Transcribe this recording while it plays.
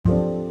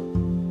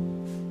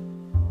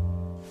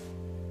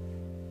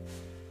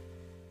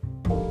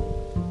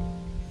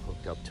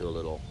to a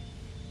little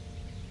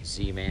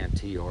Z-Man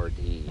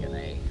TRD in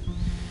a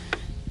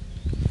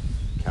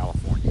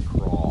California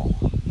crawl.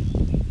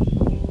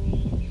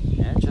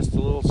 And just a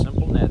little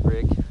simple Ned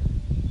rig.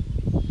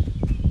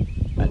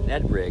 A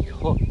Ned rig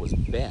hook was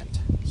bent,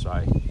 so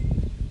I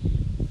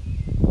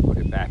put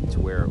it back to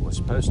where it was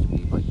supposed to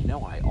be, but you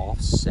know, I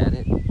offset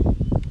it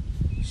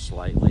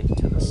slightly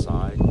to the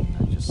side.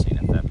 I'm just seeing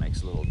if that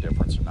makes a little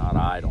difference or not.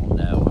 I don't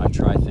know. I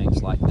try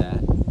things like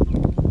that.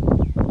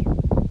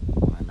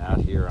 I'm out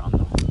here on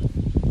the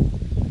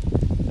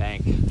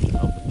bank of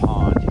the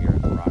pond here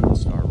at the Rocky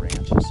Star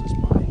Ranch. This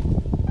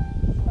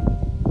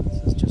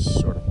is just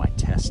sort of my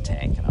test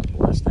tank, and I'm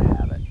blessed to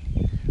have it.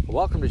 Well,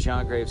 welcome to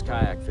John Graves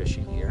Kayak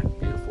Fishing here.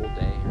 Beautiful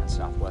day here in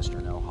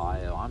southwestern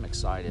Ohio. I'm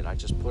excited. I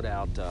just put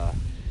out a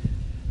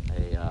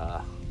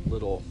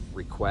little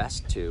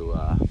request to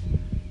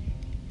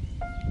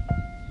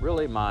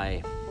really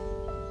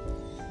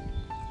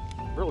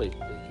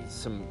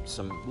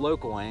some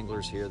local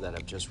anglers here that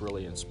have just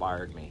really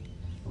inspired me.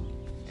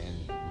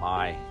 And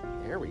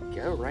there we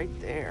go, right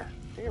there.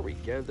 There we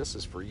go. This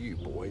is for you,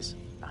 boys.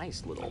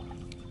 Nice little.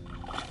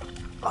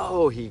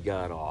 Oh, he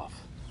got off.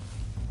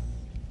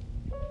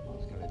 I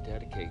was gonna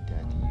dedicate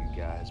that to you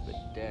guys, but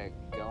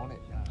daggone it.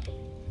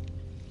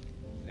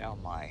 Now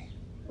my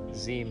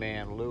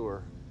Z-Man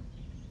lure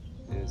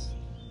is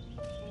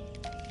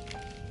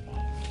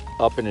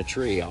up in a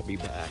tree. I'll be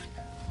back.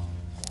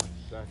 1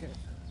 second.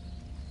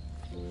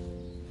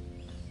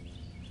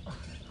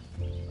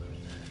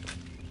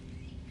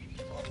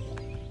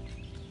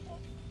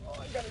 Oh,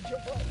 I gotta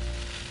jump up.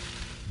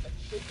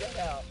 Let's shake that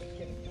out.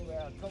 Get it come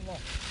out. Come on.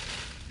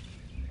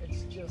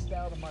 It's just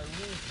out of my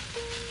reach.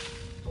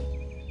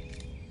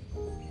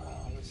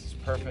 Oh, this is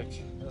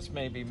perfect. This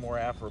may be more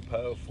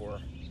apropos for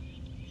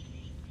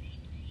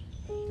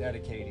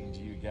dedicating to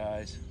you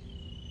guys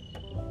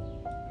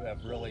who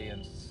have really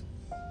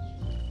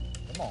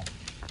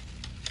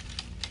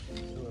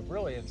who have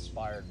really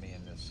inspired me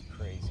in this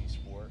crazy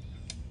sport.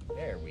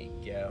 There we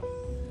go.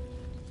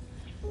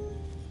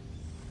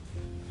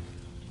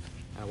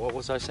 Now, what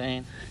was I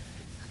saying?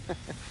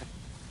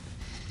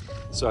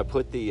 So I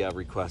put the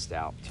request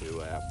out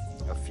to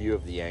a few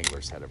of the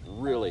anglers that have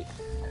really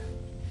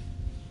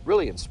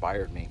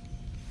inspired me,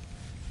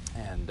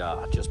 and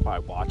just by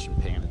watching,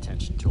 paying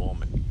attention to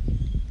them, and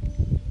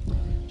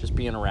just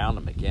being around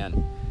them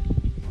again,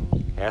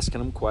 asking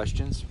them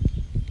questions,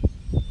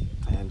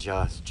 and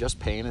just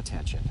paying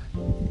attention.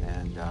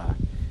 And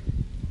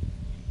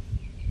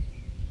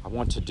I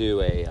want to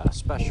do a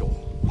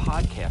special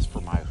podcast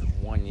for my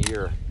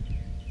 1-year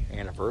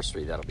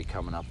anniversary that'll be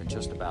coming up in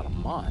just about a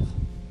month.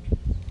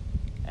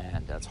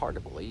 And that's hard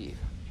to believe.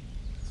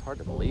 It's hard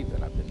to believe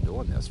that I've been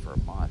doing this for a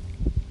month.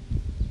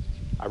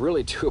 I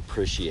really do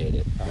appreciate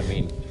it. I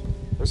mean,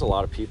 there's a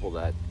lot of people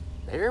that,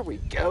 there we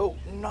go,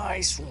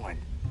 nice one.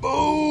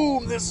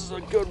 Boom, this is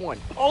a good one.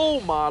 Oh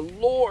my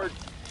Lord.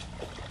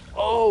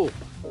 Oh,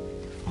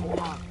 hold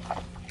on.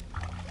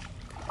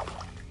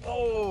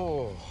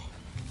 Oh,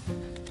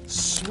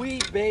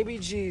 sweet baby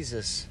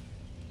Jesus.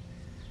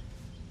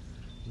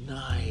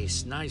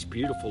 Nice,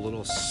 beautiful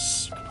little,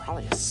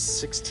 probably a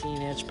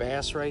 16-inch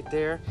bass right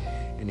there.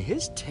 And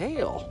his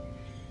tail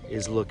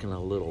is looking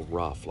a little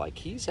rough, like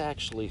he's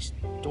actually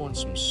doing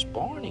some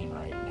spawning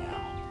right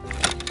now.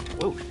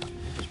 Whoa,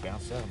 just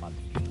bounced out of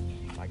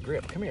my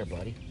grip. Come here,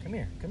 buddy. Come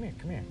here. Let me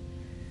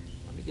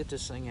get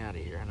this thing out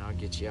of here, and I'll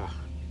get you.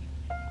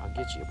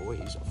 Boy,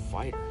 he's a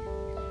fighter.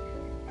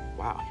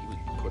 Wow,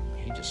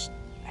 he just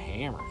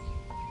hammered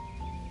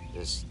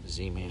this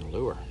Z-Man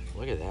lure.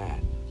 Look at that.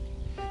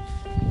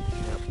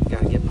 Yep,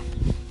 gotta get them.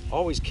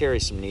 Always carry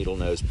some needle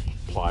nose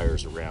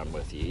pliers around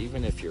with you,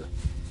 even if you're,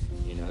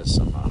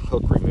 some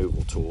hook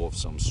removal tool of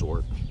some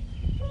sort,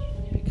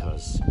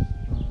 because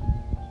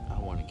I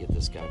want to get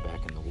this guy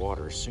back in the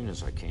water as soon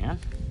as I can.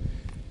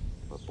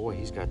 But boy,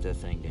 he's got that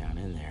thing down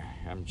in there.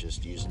 I'm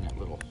just using that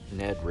little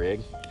Ned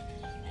rig.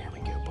 There we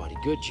go, buddy.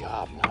 Good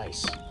job.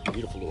 Nice.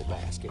 Beautiful little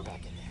bass. Get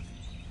back in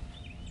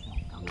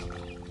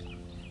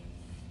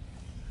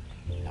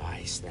there.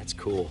 Nice. That's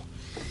cool.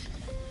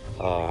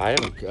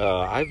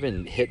 I've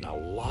been hitting a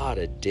lot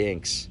of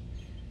dinks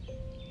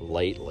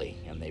lately,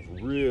 and they've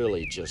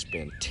really just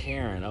been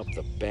tearing up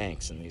the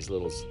banks in these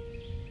little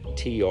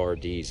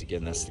TRDs.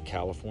 Again, that's the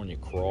California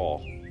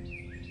crawl.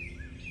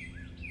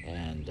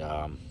 And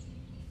oh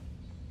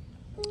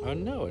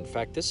no, in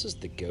fact, this is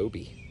the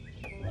goby.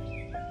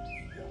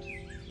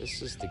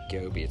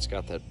 It's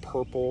got that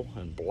purple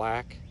and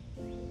black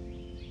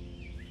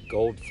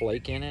gold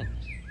flake in it,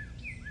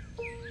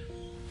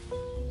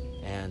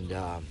 and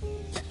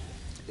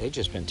they've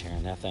just been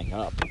tearing that thing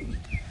up.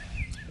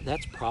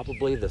 That's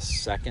probably the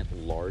second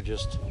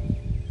largest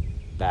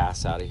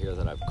bass out of here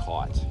that I've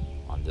caught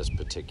on this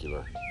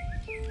particular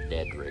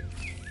Ned rig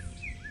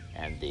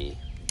and the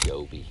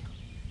goby.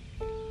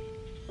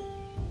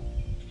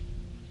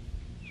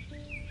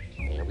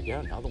 There we go,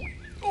 another one.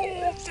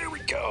 Oh, there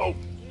we go.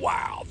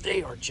 Wow,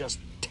 they are just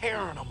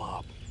tearing them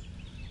up.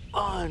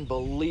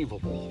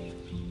 Unbelievable.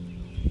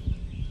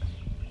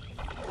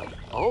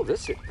 Oh,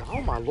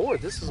 oh my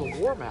Lord, this is a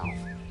warmouth.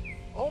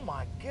 Oh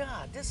my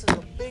God, this is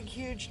a big,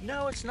 huge,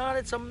 no it's not,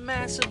 it's a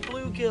massive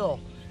bluegill.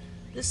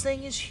 This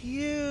thing is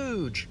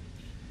huge.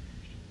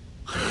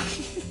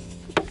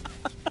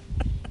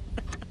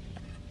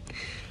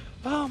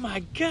 Oh my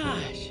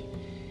gosh,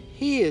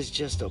 he is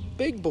just a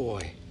big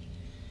boy.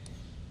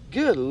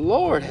 Good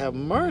Lord, have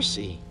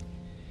mercy.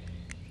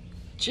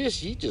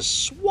 You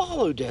just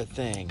swallowed that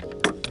thing.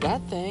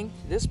 That thing,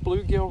 this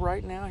bluegill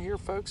right now here,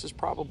 folks, is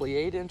probably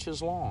 8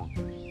 inches long.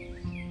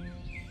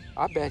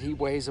 I bet he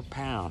weighs a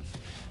pound.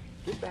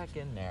 Get back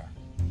in there.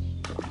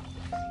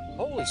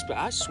 Holy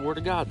I swear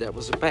to God, that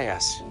was a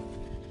bass.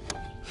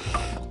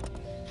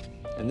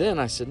 And then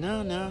I said,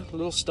 no,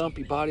 little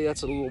stumpy body,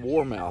 that's a little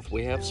warmouth.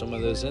 We have some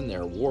of those in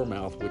there.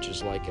 Warmouth, which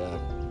is like I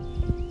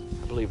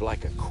believe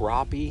like a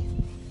crappie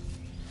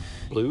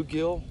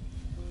bluegill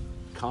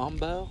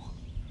combo.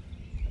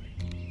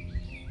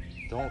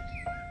 Don't,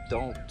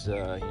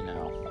 I'm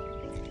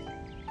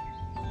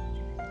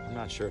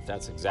not sure if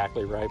that's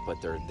exactly right,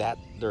 but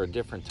they're a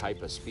different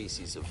type of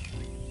species of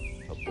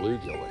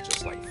bluegill that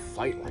just like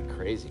fight like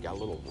crazy. Got a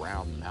little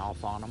round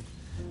mouth on them.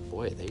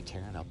 Boy, they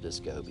tearing up this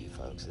goby,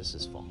 folks. This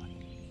is fun.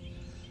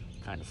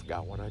 Kind of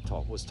forgot what I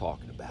was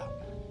talking about.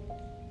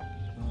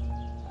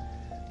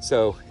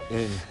 So,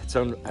 and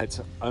it's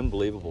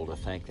unbelievable to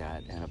think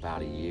that in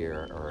about a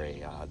year, or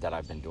that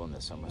I've been doing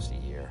this almost a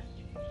year.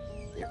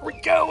 Here we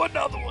go,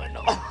 another one.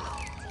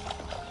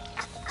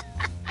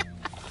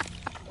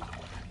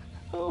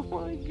 Oh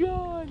my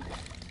God,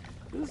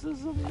 this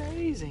is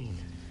amazing.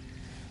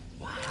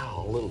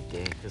 Wow, a little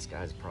dink. This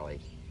guy's probably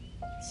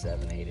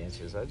 7-8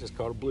 inches. I just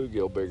caught a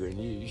bluegill bigger than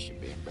you. You should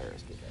be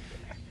embarrassed. Get that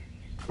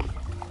there.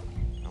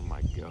 Oh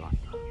my God.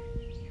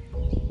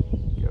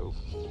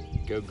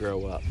 Go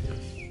grow up.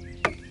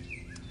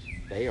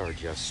 They are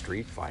just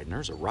street fighting.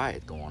 There's a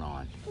riot going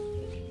on.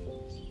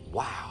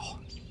 Wow.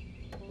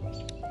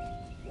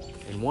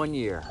 In 1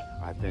 year,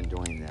 I've been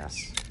doing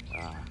this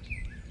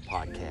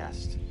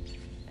podcast.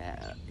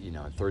 In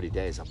 30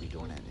 days, I'll be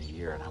doing it in a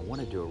year. And I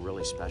want to do a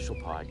really special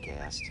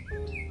podcast.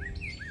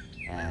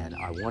 And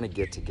I want to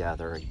get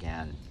together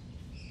again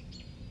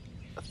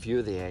a few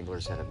of the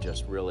anglers that have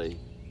just really,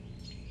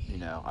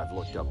 I've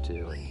looked up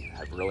to and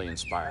have really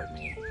inspired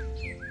me.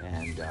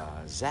 And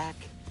Zach,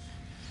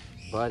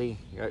 buddy,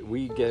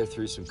 we go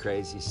through some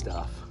crazy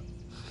stuff.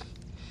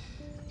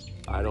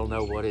 I don't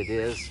know what it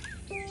is.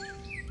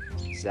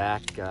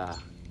 Zach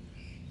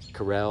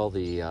Carell,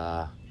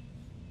 the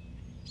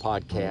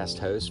podcast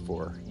host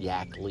for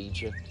Yak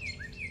Legion,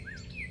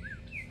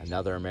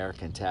 another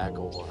American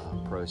Tackle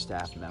Pro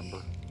staff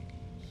member.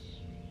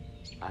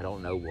 I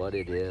don't know what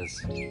it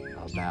is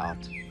about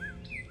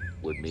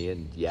when me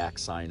and Yak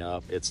sign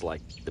up. It's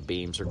like the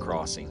beams are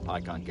crossing,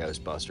 like on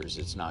Ghostbusters.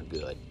 It's not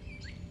good.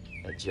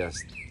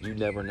 You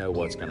never know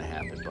what's going to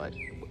happen, but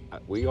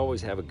we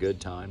always have a good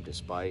time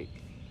despite,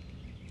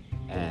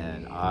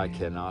 and I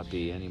cannot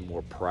be any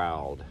more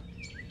proud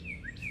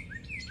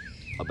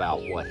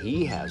about what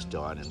he has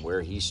done and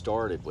where he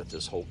started with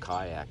this whole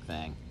kayak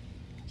thing,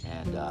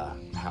 and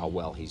how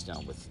well he's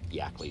done with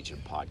Yak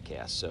Legion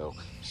podcast. So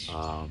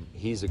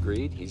he's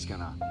agreed. He's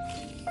gonna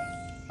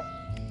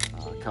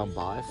come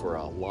by for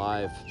a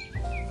live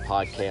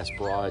podcast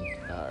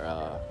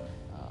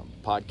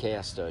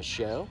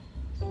show,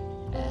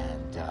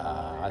 and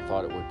I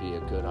thought it would be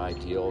a good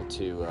idea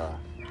to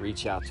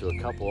reach out to a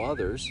couple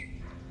others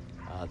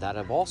that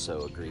have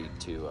also agreed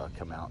to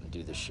come out and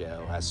do the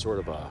show as sort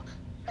of a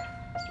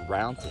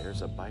round.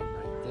 There's a bite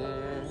right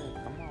there.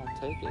 Come on,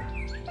 take it.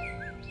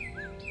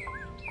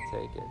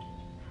 Take it.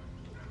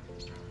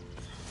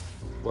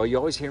 Well, you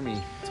always hear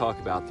me talk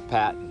about the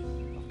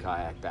patent of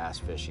kayak bass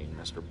fishing,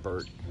 Mr.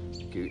 Bert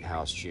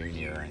Goothouse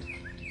Jr.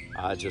 And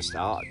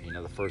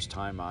the first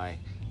time I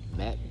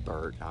met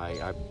Bert,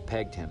 I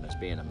pegged him as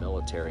being a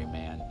military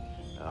man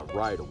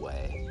right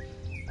away.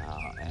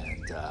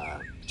 And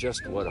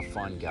just what a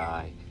fun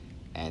guy.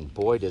 And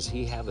boy, does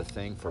he have a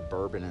thing for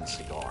bourbon and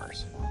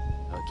cigars.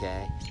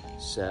 Okay,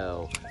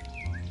 so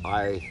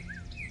I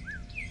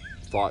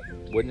thought,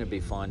 wouldn't it be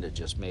fun to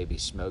just maybe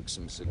smoke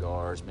some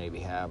cigars, maybe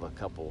have a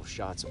couple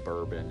shots of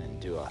bourbon and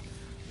do a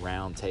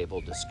round table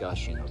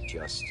discussion of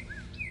just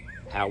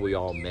how we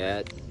all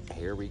met.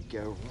 Here we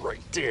go,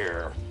 right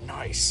there.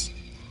 Nice.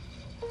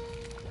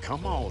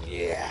 Come on,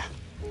 yeah.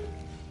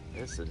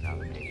 This is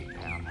another maybe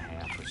pound and a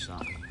half or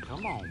something.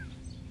 Come on.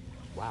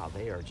 Wow,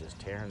 they are just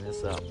tearing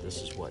this up.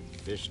 This is what,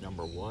 fish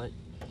number what?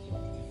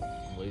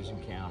 I'm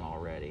losing count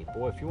already.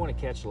 Boy, if you want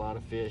to catch a lot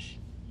of fish,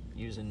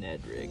 use a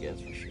Ned rig, that's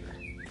for sure.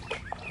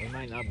 They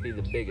might not be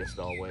the biggest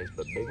always,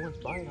 but big ones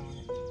bite on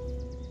it.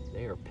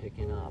 They are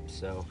picking up.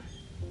 So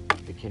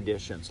the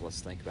conditions, let's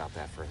think about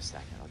that for a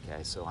second,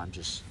 okay? So I'm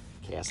just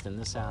casting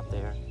this out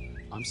there.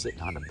 I'm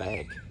sitting on a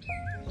bag,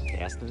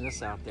 casting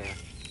this out there.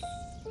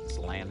 It's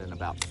landing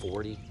about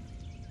 40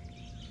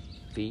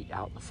 feet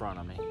out in front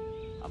of me.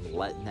 I'm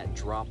letting that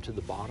drop to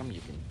the bottom. You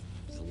can,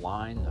 the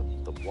line,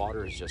 the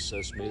water is just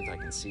so smooth, I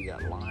can see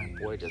that line.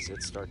 Boy, does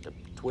it start to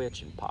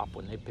twitch and pop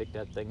when they pick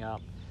that thing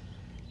up.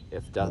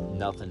 If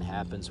nothing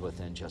happens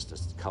within just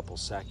a couple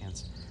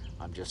seconds,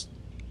 I'm just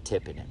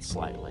tipping it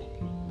slightly,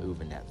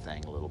 moving that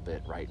thing a little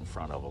bit right in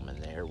front of them,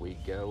 and there we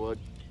go.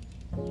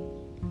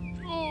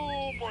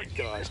 Oh my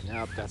gosh,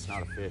 nope, that's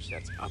not a fish.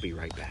 I'll be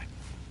right back.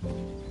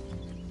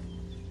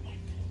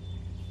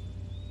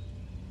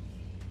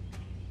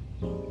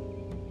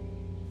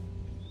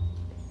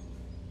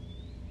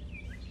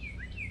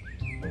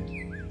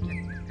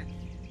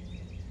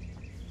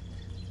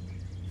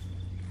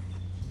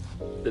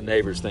 The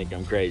neighbors think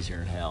I'm crazier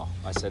than hell.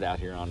 I sit out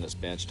here on this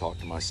bench, talk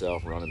to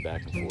myself, running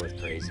back and forth,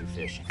 crazy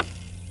fishing.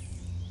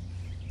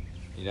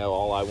 You know,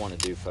 all I want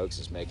to do, folks,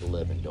 is make a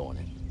living doing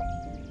it.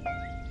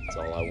 That's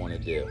all I want to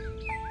do.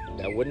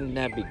 Now, wouldn't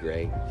that be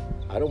great?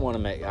 I don't want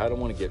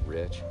to get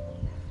rich.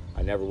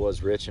 I never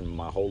was rich in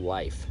my whole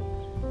life.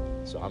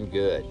 So I'm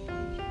good.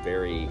 I'm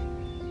very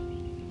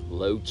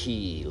low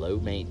key, low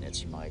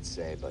maintenance, you might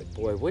say. But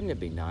boy, wouldn't it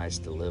be nice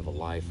to live a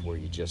life where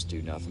you just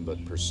do nothing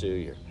but pursue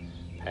your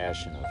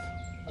passion of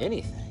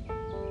anything?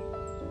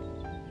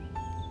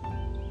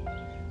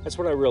 That's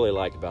what I really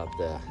like about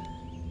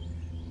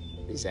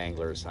these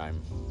anglers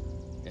I'm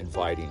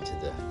inviting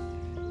to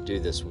do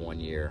this 1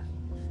 year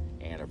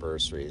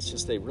anniversary. It's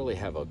just they really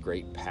have a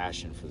great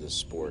passion for this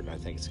sport, and I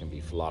think it's going to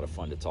be a lot of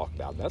fun to talk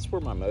about. That's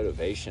where my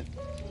motivation,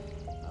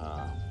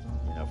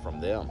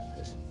 from them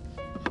is.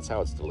 That's how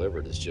it's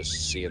delivered. Is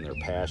just seeing their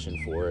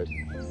passion for it,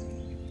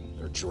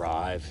 their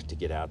drive to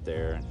get out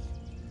there. And,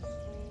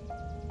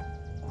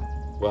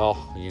 well,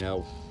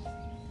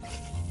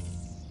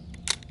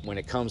 when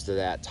it comes to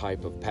that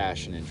type of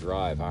passion and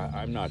drive,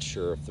 I'm not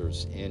sure if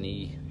there's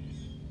anybody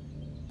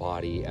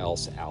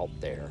else out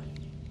there.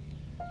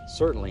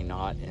 Certainly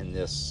not in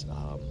this,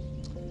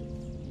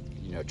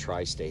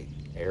 tri-state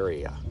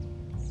area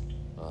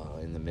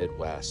in the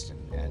Midwest,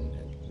 and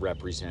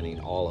representing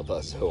all of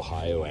us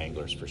Ohio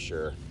anglers for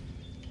sure.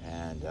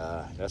 And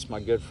that's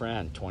my good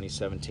friend,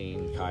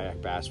 2017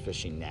 kayak bass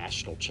fishing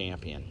national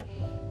champion,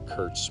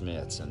 Kurt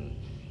Smits. And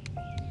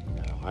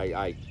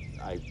I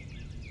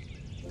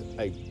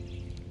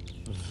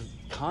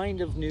kind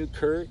of knew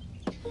Kurt.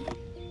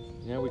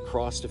 We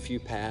crossed a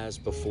few paths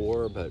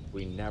before, but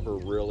we never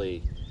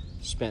really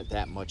spent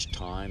that much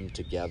time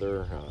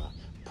together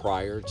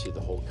prior to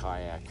the whole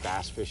kayak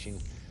bass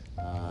fishing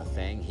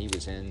thing. He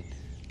was in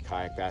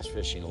kayak bass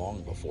fishing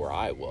long before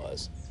I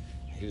was.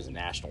 He was a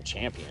national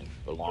champion,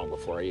 but long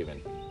before I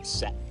even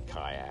set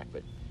kayak.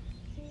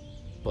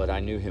 But I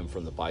knew him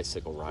from the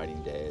bicycle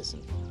riding days,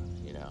 and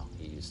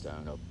he used to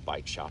own a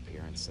bike shop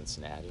here in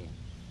Cincinnati.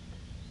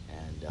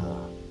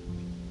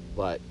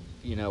 But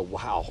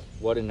wow,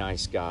 what a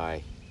nice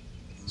guy.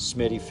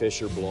 Smitty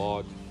Fisher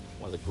blog,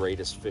 one of the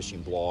greatest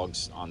fishing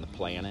blogs on the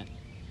planet.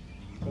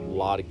 A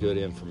lot of good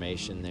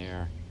information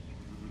there.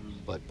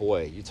 But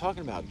boy, you're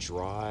talking about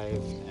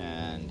drive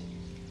and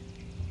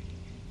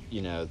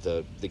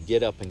the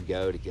get up and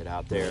go to get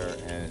out there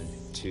and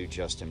to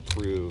just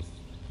improve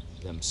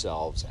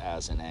themselves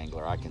as an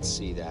angler. I can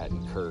see that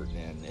in Kurt,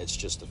 and it's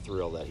just a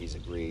thrill that he's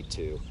agreed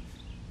to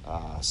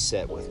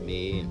sit with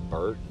me and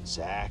Bert and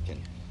Zach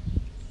and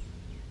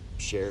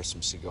share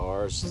some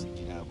cigars.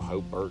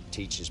 Hope Bert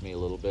teaches me a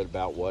little bit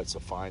about what's a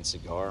fine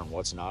cigar and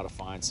what's not a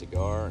fine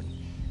cigar.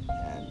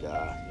 And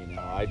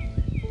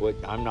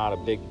I'm not a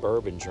big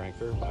bourbon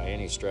drinker by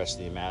any stretch of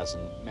the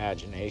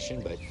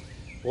imagination, but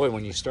boy,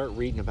 when you start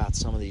reading about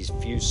some of these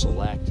few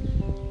select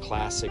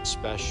classic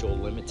special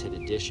limited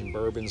edition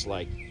bourbons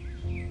like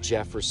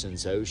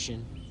Jefferson's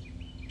Ocean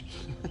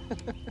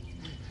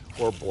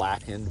or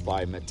Blackened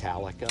by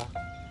Metallica,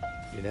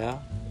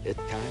 it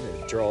kind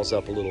of draws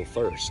up a little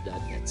thirst,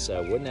 doesn't it?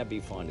 So wouldn't that be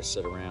fun to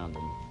sit around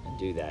and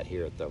do that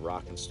here at the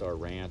Rockin' Star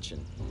Ranch?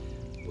 And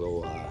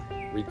we'll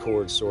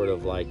record sort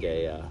of like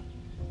a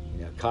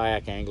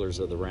kayak anglers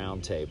of the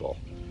round table,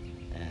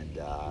 and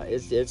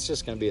it's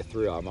just going to be a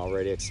thrill. I'm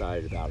already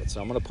excited about it.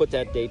 So I'm going to put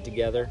that date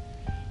together,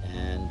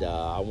 and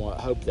I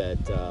hope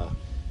that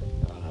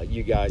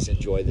you guys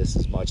enjoy this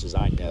as much as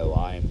I know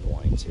I am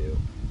going to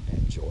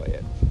enjoy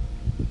it.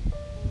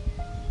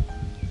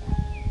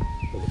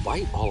 Well, the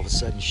bite all of a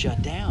sudden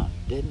shut down,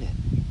 didn't it?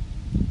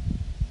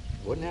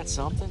 Wasn't that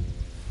something?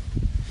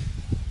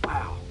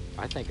 Wow.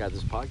 I think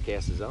this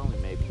podcast is only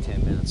maybe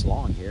 10 minutes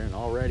long here, and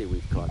already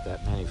we've caught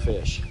that many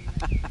fish.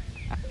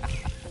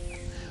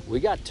 We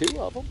got 2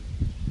 of them.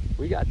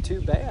 We got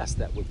 2 bass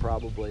that would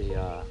probably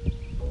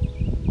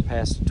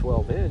pass the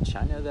 12-inch.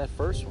 I know that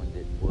first one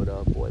didn't wood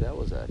up. Boy, that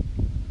was a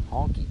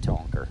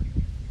honky-tonker.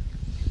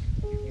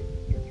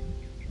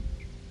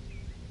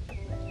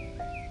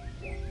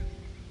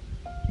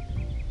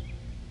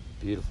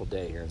 Beautiful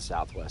day here in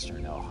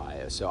southwestern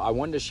Ohio. So I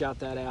wanted to shout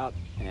that out,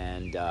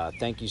 and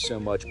thank you so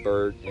much,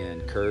 Bert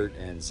and Kurt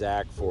and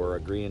Zach, for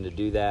agreeing to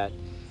do that.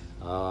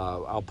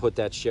 I'll put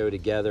that show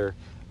together.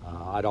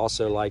 I'd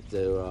also like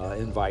to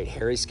invite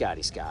Harry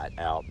Scotty Scott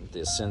out,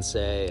 the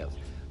sensei of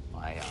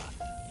my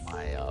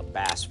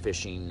bass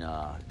fishing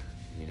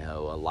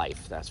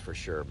life, that's for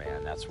sure,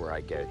 man. That's where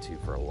I go to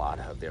for a lot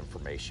of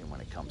information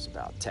when it comes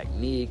about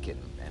technique and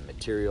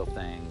material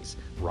things,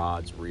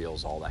 rods,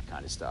 reels, all that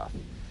kind of stuff.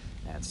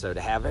 And so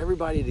to have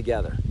everybody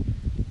together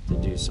to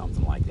do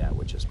something like that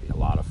would just be a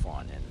lot of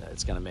fun, and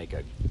it's going to make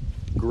a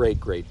great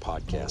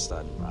podcast.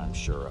 I'm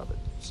sure of it.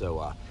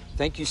 So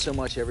thank you so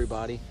much,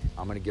 everybody.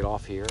 I'm going to get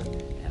off here,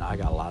 and I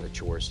got a lot of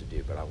chores to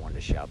do, but I wanted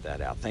to shout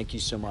that out. Thank you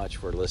so much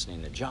for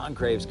listening to John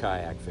Craves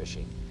Kayak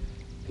Fishing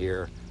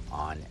here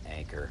on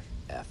Anchor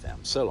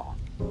FM. So long.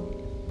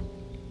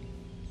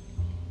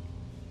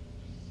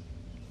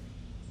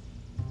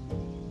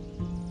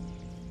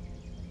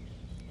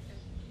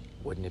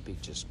 Wouldn't it be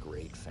just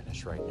great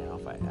finish right now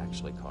if I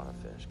actually caught a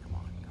fish? Come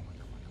on.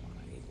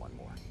 I need one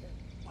more.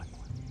 One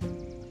more.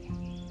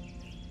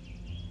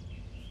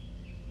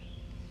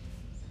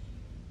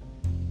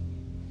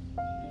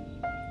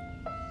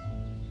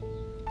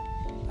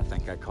 I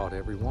think I caught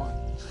every one.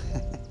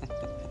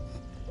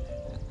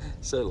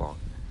 So long.